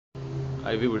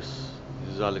Hi viewers,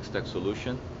 this is Alex Tech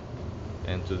Solution,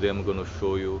 and today I'm going to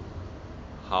show you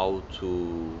how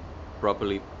to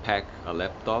properly pack a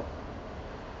laptop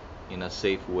in a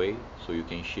safe way so you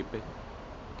can ship it.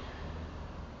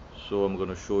 So I'm going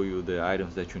to show you the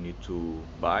items that you need to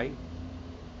buy.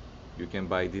 You can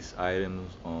buy these items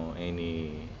on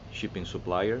any shipping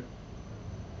supplier,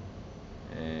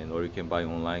 or you can buy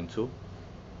online too,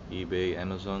 eBay,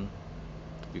 Amazon.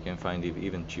 You can find it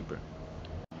even cheaper.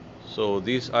 So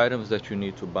these items that you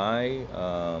need to buy,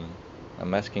 a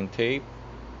masking tape.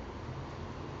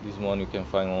 This one you can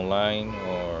find online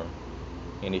or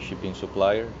any shipping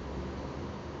supplier.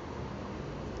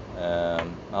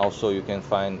 Also you can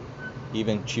find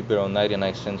even cheaper on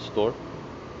 99-cent store.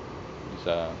 It's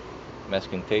a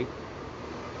masking tape.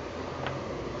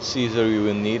 Scissor, you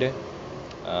will need it.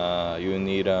 You will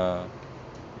need a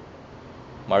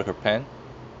marker pen,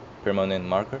 permanent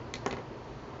marker,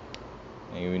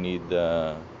 and you need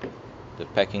the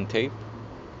packing tape.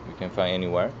 You can find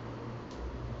anywhere.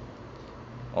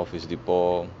 Office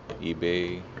Depot,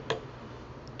 eBay,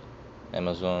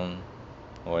 Amazon,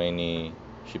 or any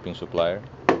shipping supplier.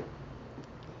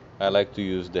 I like to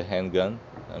use the handgun,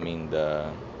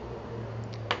 the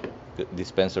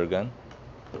dispenser gun,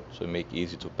 so make it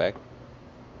easy to pack.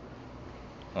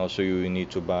 Also you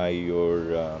need to buy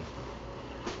your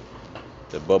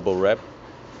the bubble wrap.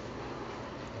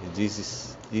 This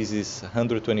is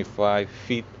 125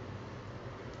 feet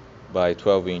by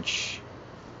 12 inch.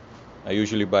 I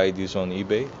usually buy this on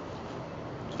eBay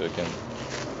so I can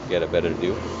get a better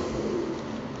deal.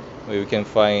 Or you can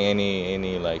find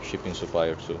any like shipping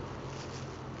supplier too.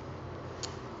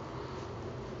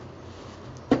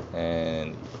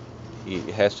 And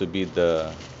it has to be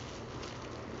the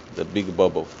big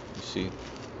bubble, you see.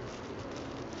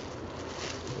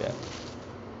 Yeah.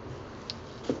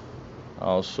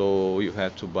 Also you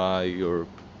have to buy your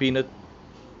peanut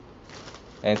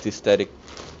anti-static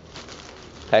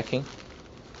packing,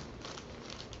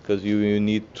 because you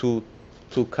need two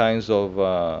kinds of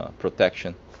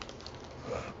protection.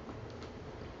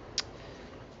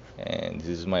 And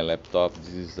this is my laptop.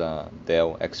 This is a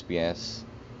Dell XPS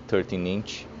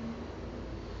 13-inch.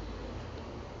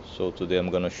 So today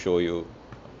I'm gonna show you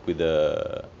with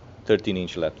a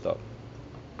 13-inch laptop.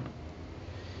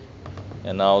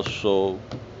 And also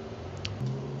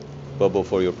bubble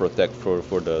for your protect for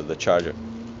the charger.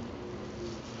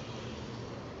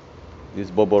 This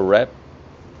bubble wrap,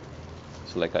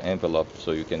 it's like an envelope,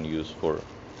 so you can use for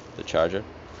the charger,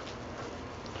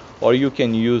 or you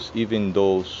can use even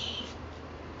those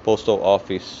postal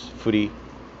office free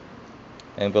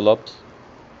envelopes.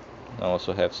 I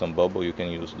also have some bubble, you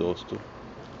can use those too,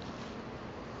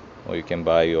 or you can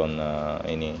buy on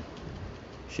any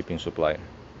shipping supplier.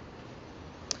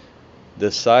 The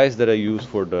size that I use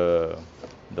for the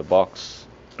box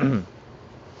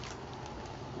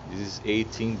this is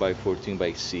 18 by 14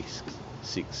 by 6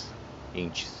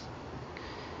 inches.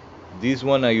 This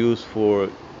one I use for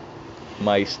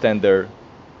my standard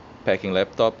packing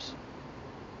laptops.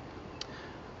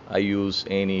 I use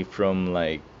any from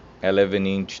like 11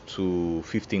 inch to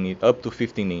 15 inch, up to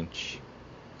 15 inch.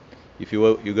 If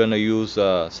you're gonna use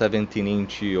a 17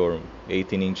 inch or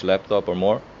 18 inch laptop or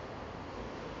more,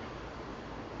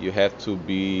 it has to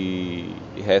be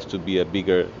a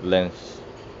bigger length.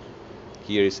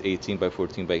 Here is 18 by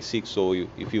 14 by 6, so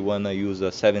if you wanna use a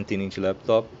 17-inch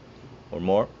laptop or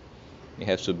more, it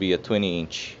has to be a 20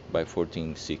 inch by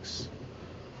 14.6.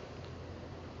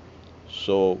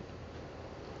 So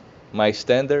my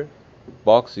standard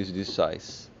box is this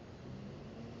size.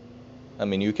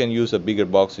 You can use a bigger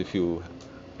box if you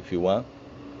want,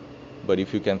 but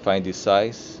if you can find this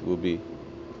size, it will be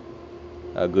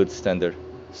a good standard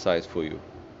size for you.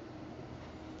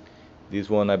 This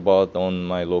one I bought on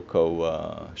my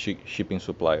local shipping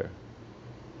supplier.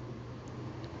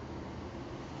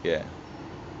 Yeah.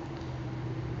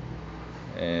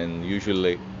 And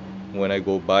usually when I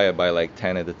go buy, I buy like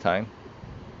 10 at a time.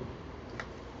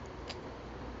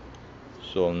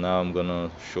 So now I'm gonna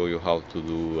show you how to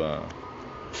do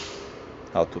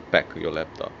how to pack your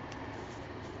laptop.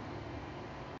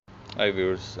 Hi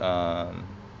viewers,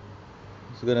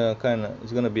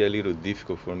 it's gonna be a little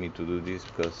difficult for me to do this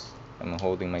because I'm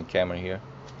holding my camera here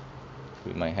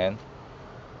with my hand.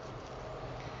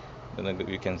 But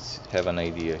you can have an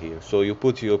idea here. So you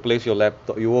place your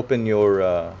laptop, you open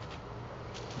your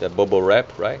the bubble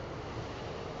wrap, right?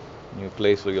 You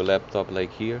place your laptop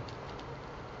like here.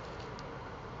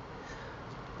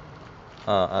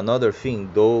 Another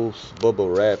thing, those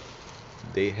bubble wrap,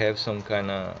 they have some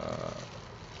kind of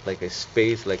like a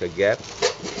space, like a gap.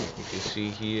 If you see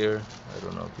here, I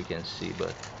don't know if you can see,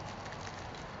 but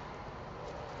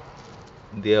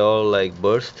they all like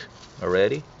burst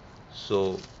already,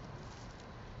 so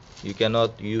you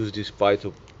cannot use this part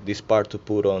to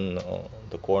put on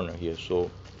the corner here. So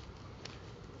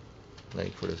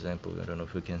like for example, I don't know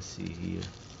if you can see here,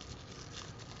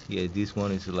 yeah, this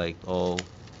one is like all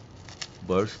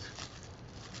burst,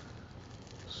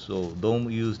 so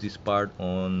don't use this part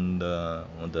on the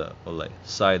like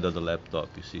side of the laptop,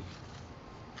 you see,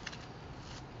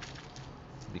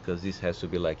 because this has to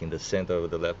be like in the center of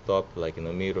the laptop, like in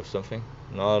the middle or something,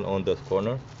 not on the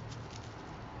corner.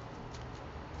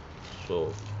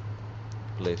 So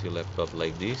place your laptop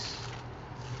like this,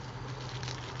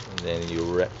 and then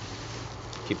you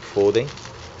keep folding,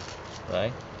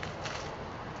 right?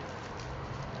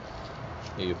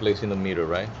 You place in the middle,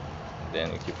 right?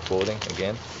 Then you keep folding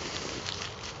again.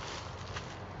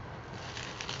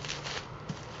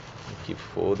 You keep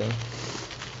folding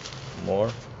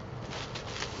more.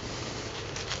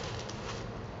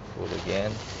 Fold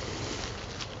again.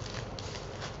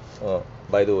 Oh,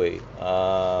 by the way,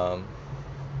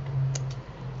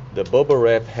 the bubble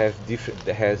wrap has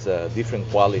a different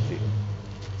quality.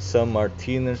 Some are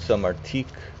thinner, some are thick,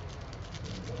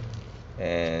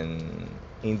 and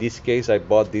in this case I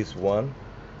bought this one,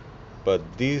 but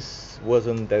this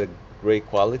wasn't that great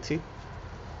quality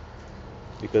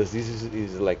because this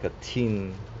is like a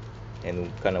thin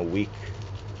and kind of weak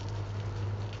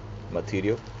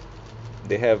material.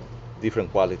 They have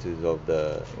different qualities of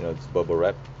the this bubble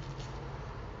wrap,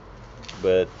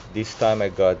 but this time I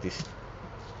got this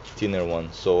thinner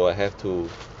one, so I have to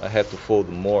fold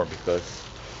more, because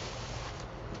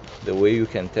the way you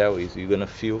can tell is you're gonna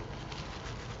feel,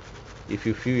 if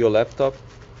you feel your laptop,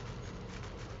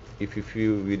 if you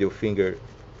feel with your finger,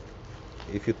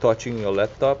 if you're touching your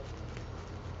laptop,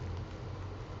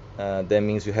 that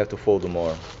means you have to fold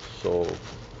more. So,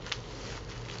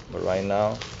 but right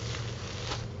now,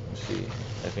 see,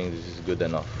 I think this is good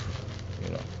enough.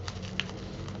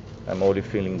 I'm only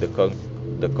feeling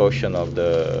the cushion of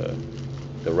the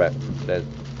wrap.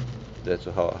 That's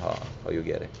how you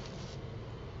get it.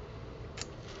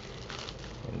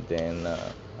 And then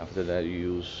after that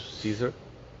you use scissor.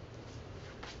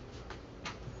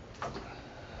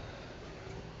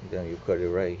 Then you cut it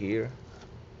right here.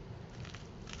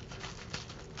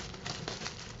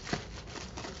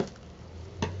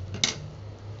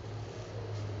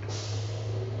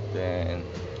 Then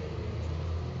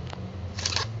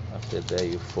after that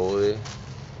you fold it.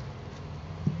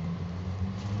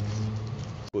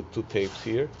 Put two tapes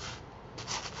here.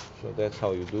 So that's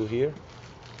how you do here.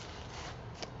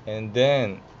 And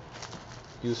then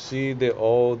you see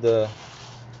all the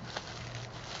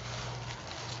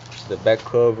back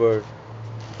cover,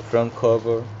 the front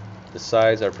cover, the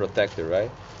sides are protected,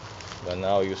 right? But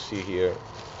now you see here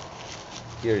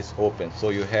is open, so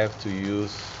you have to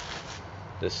use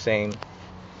the same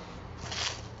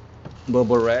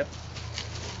bubble wrap.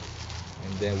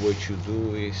 And then what you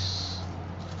do is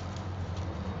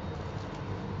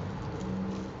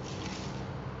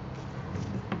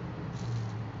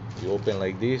you open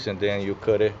like this, and then you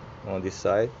cut it on this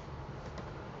side.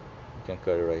 You can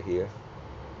cut it right here.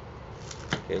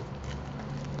 Okay.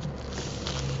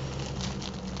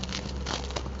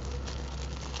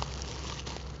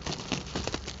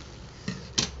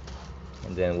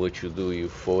 And then what you do, you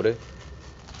fold it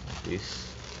like this.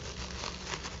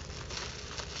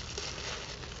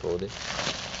 Fold it.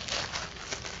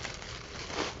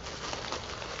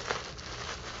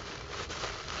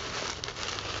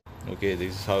 Okay,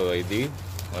 this is how I did.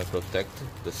 I protected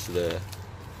the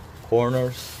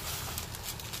corners.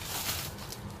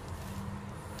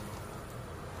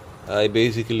 I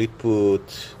basically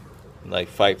put like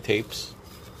 5 tapes,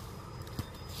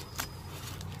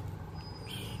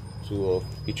 2 of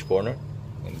each corner,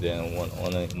 and then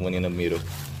one in the middle.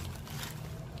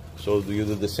 So you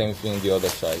do the same thing the other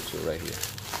side too, right here.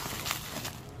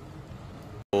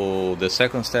 So the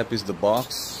second step is the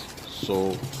box.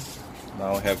 So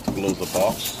now I have to close the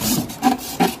box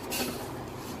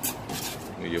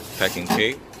with your packing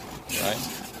tape,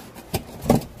 right?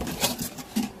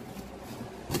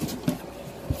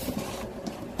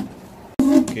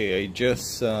 Okay, I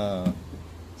just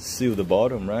seal the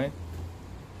bottom, right?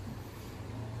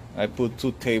 I put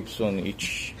 2 tapes on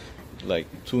each, like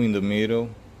 2 in the middle,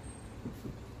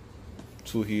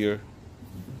 2 here,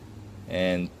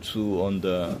 and 2 on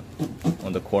the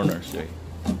corners there.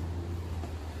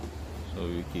 So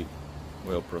you keep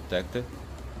well protected.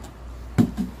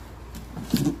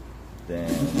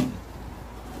 Then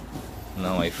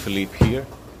now I flip here,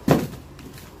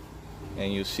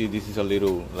 and you see this is a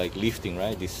little like lifting,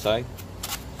 right, this side.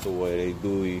 So what I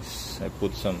do is I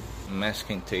put some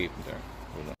masking tape there.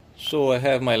 So I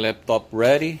have my laptop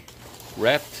ready,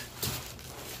 wrapped,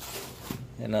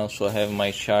 and also I have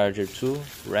my charger too,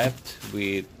 wrapped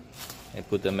with, I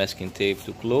put the masking tape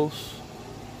to close.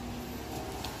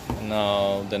 And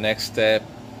now the next step,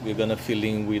 we're gonna fill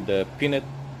in with the peanut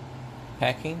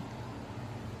packing,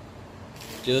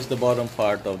 just the bottom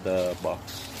part of the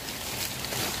box.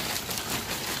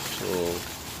 So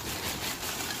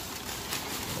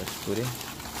let's put in.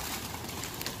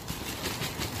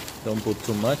 Don't put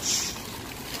too much.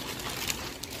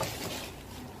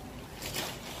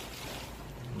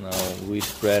 Now we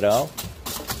spread out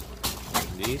like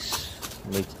this,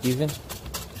 make it even.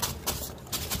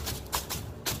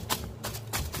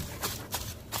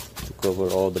 To cover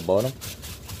all the bottom.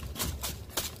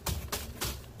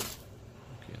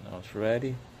 Okay, now it's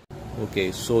ready.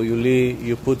 Okay, so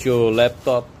you put your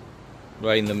laptop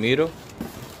right in the middle,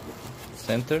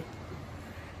 center.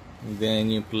 And then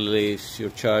you place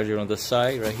your charger on the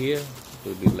side right here.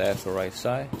 Could be left or right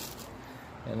side.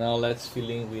 And now let's fill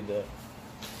in with the,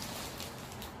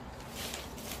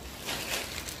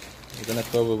 we're gonna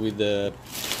cover with the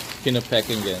peanut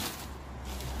packing again.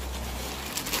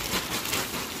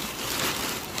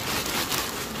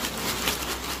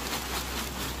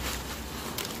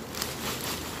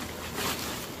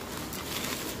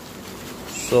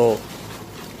 So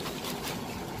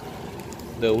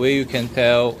the way you can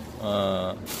tell,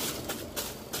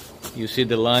 you see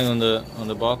the line on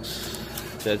the box,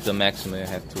 that's the maximum you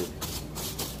have to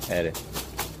add it.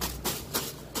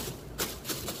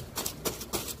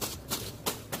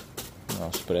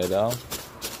 Now spread out.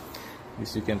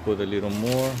 This you can put a little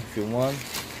more if you want.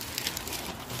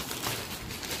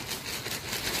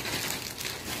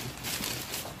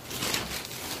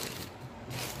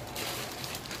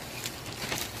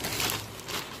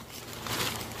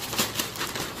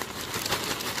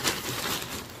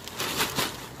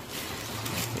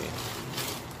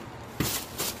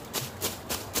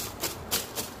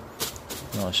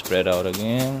 Now spread out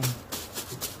again,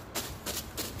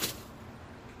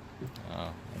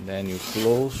 and then you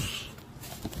close.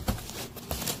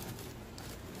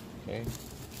 Okay,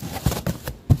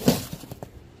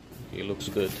 it looks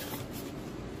good.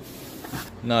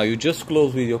 Now you just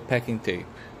close with your packing tape.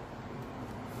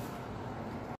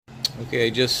 Okay, I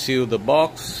just sealed the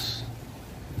box,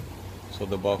 so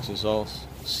the box is all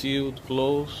sealed,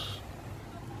 closed.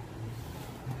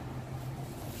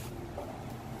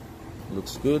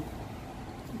 Looks good.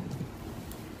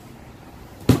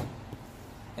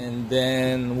 And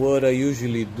then what I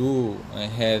usually do, I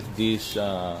have this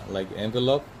like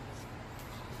envelope.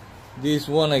 This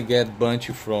one I get bunch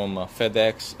from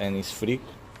FedEx and it's free.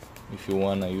 If you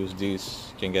wanna use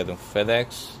this, you can get them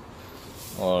FedEx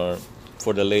or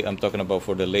for the I'm talking about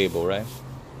for the label, right?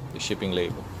 The shipping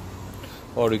label.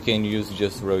 Or you can use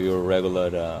just your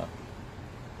regular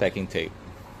packing tape.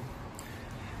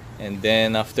 And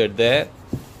then after that,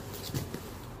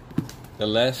 the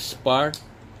last part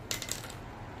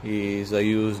is I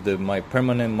use my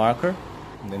permanent marker,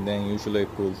 and then usually I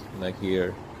put like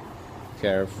here,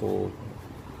 careful.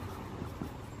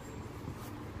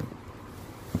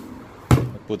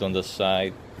 I put on the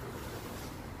side.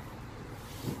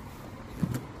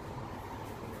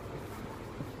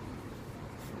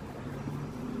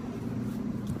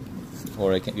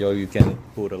 Or you can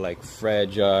put a like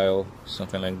fragile,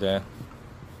 something like that.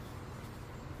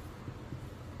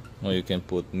 Or you can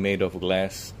put made of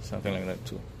glass, something like that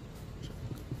too.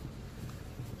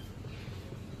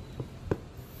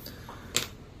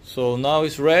 So now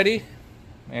it's ready,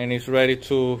 and it's ready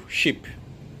to ship.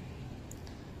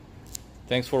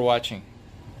 Thanks for watching.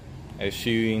 I'll see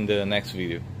you in the next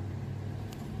video.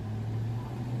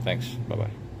 Thanks, bye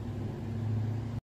bye.